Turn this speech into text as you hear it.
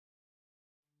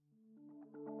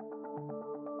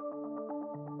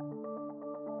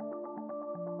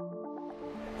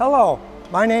Hello,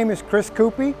 my name is Chris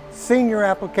Coopy, Senior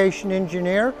Application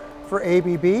Engineer for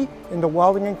ABB in the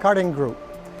Welding and Cutting Group.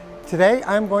 Today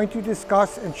I'm going to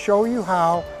discuss and show you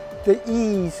how the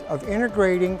ease of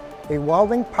integrating a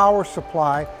welding power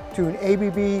supply to an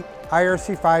ABB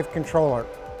IRC5 controller.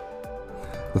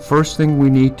 The first thing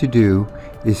we need to do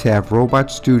is have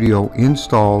Robot Studio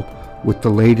installed with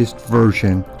the latest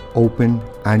version open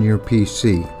on your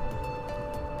PC.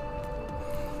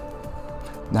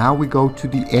 Now we go to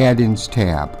the Add-ins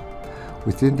tab.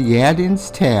 Within the Add-ins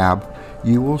tab,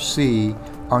 you will see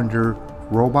under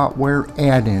RobotWare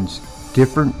Add-ins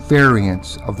different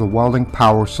variants of the welding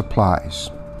power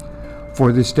supplies.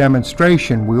 For this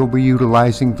demonstration, we will be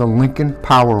utilizing the Lincoln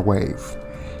PowerWave.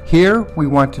 Here we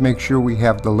want to make sure we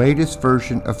have the latest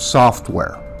version of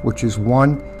software, which is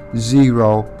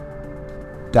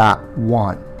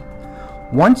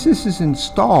 1.0.1. Once this is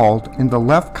installed, in the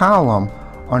left column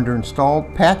under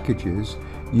installed packages,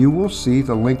 you will see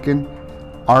the Lincoln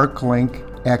ArcLink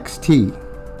XT.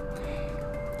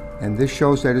 And this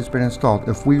shows that it's been installed.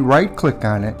 If we right click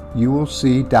on it, you will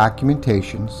see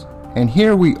documentations. And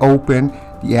here we open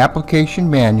the application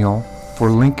manual for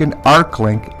Lincoln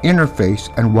ArcLink interface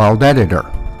and weld editor.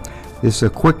 This is a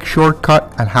quick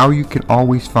shortcut on how you can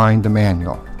always find the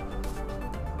manual.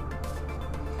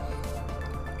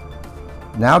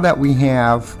 Now that we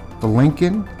have the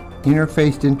Lincoln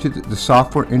interfaced into the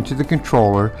software into the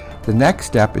controller, the next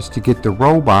step is to get the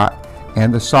robot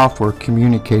and the software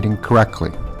communicating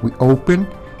correctly. We open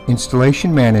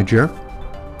Installation Manager.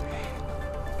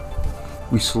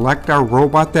 We select our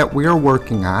robot that we are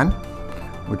working on,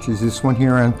 which is this one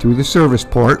here on through the service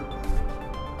port.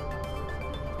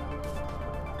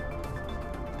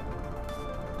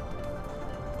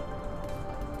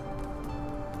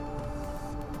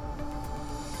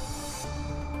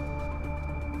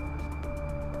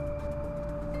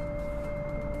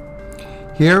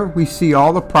 Here we see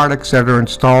all the products that are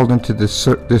installed into this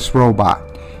robot.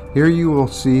 Here you will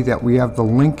see that we have the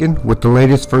Lincoln with the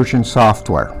latest version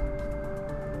software.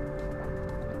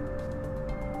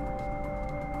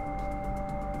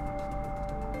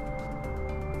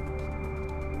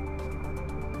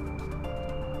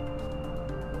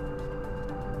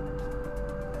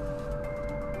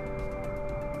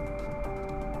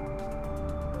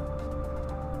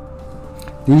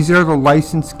 These are the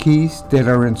license keys that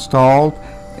are installed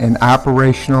and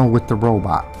operational with the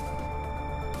robot.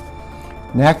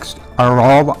 Next are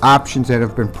all the options that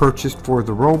have been purchased for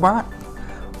the robot.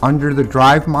 Under the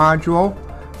drive module,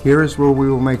 here is where we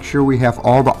will make sure we have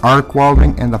all the arc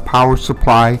welding and the power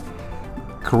supply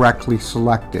correctly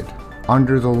selected.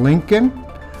 Under the Lincoln,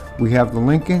 we have the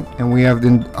Lincoln and we have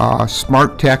the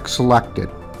Smart Tech selected.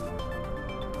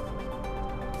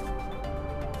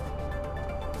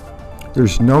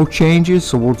 There's no changes,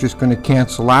 so we're just going to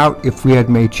cancel out. If we had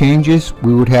made changes,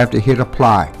 we would have to hit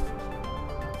apply.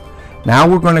 Now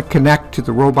we're going to connect to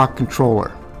the robot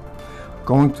controller.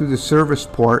 Going through the service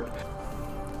port,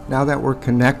 now that we're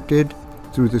connected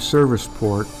through the service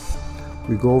port,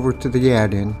 we go over to the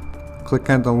add-in, click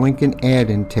on the Lincoln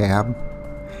add-in tab,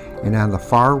 and on the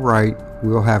far right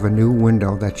we'll have a new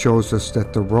window that shows us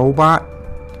that the robot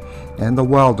and the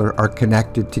welder are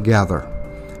connected together.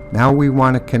 Now we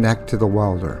want to connect to the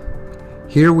welder.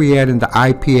 Here we add in the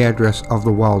IP address of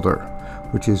the welder,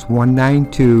 which is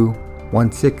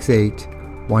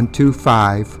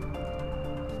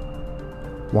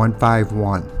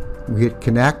 192.168.125.151. We hit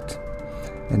connect,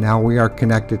 and now we are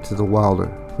connected to the welder.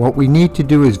 What we need to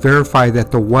do is verify that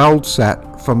the weld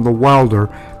set from the welder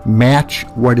match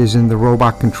what is in the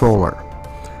robot controller.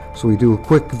 So we do a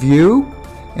quick view,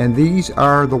 and these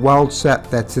are the weld set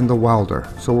that's in the welder.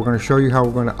 So we're going to show you how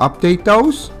we're going to update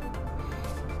those.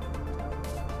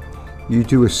 You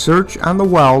do a search on the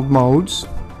weld modes.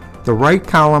 The right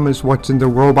column is what's in the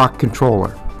robot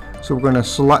controller. So we're going to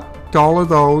select all of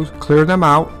those, clear them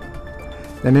out.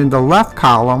 Then in the left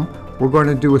column, we're going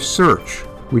to do a search.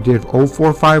 We did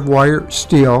 045 wire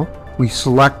steel. We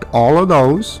select all of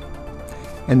those,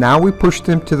 and now we push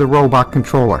them to the robot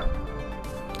controller.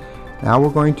 Now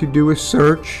we're going to do a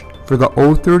search for the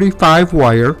 035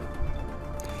 wire,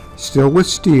 still with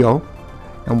steel,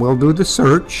 and we'll do the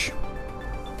search.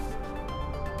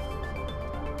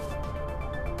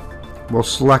 We'll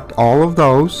select all of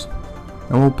those,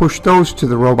 and we'll push those to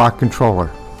the robot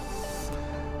controller.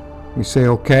 We say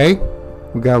OK.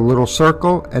 We got a little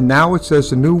circle, and now it says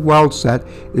the new weld set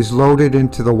is loaded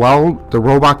into the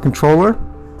robot controller.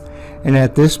 And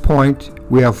at this point,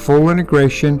 we have full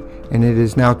integration, and it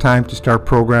is now time to start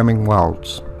programming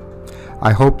welds.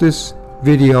 I hope this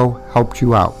video helped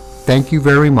you out. Thank you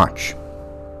very much.